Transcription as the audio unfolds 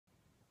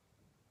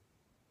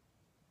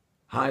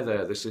Hi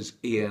there, this is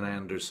Ian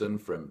Anderson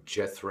from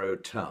Jethro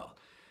Tull.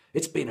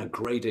 It's been a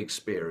great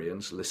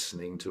experience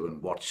listening to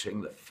and watching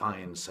the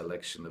fine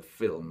selection of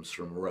films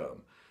from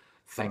Rome.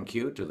 Thank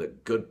you to the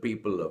good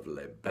people of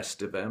Le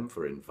Bestivem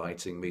for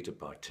inviting me to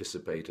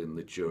participate in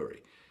the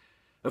jury.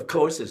 Of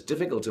course, it's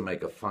difficult to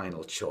make a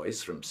final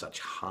choice from such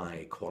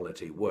high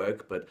quality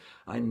work, but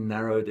I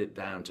narrowed it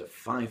down to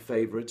five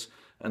favorites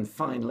and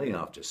finally,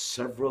 after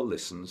several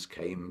listens,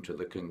 came to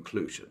the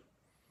conclusion.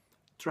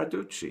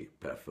 Traduci,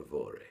 per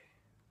favore.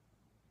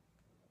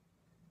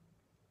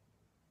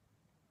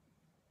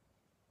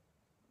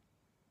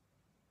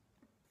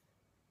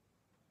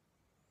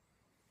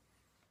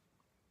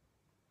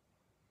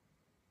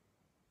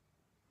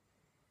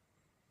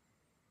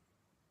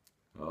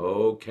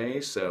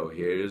 Okay, so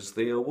here's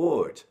the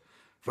award.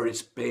 For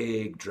its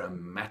big,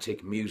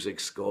 dramatic music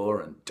score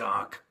and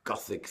dark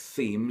Gothic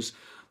themes,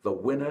 the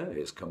winner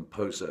is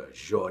composer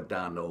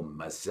Giordano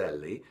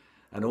Mazzelli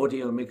and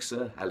audio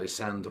mixer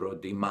Alessandro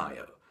Di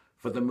Maio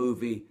for the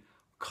movie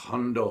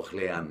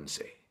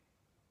Condoglianze.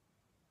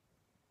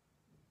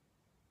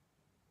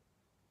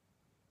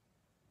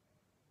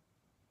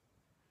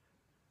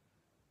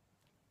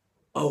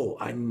 Oh,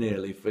 I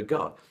nearly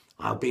forgot.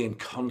 I'll be in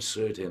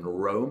concert in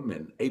Rome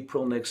in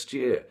April next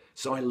year,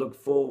 so I look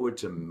forward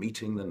to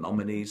meeting the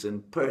nominees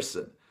in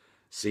person.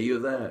 See you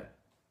there.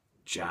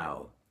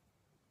 Ciao.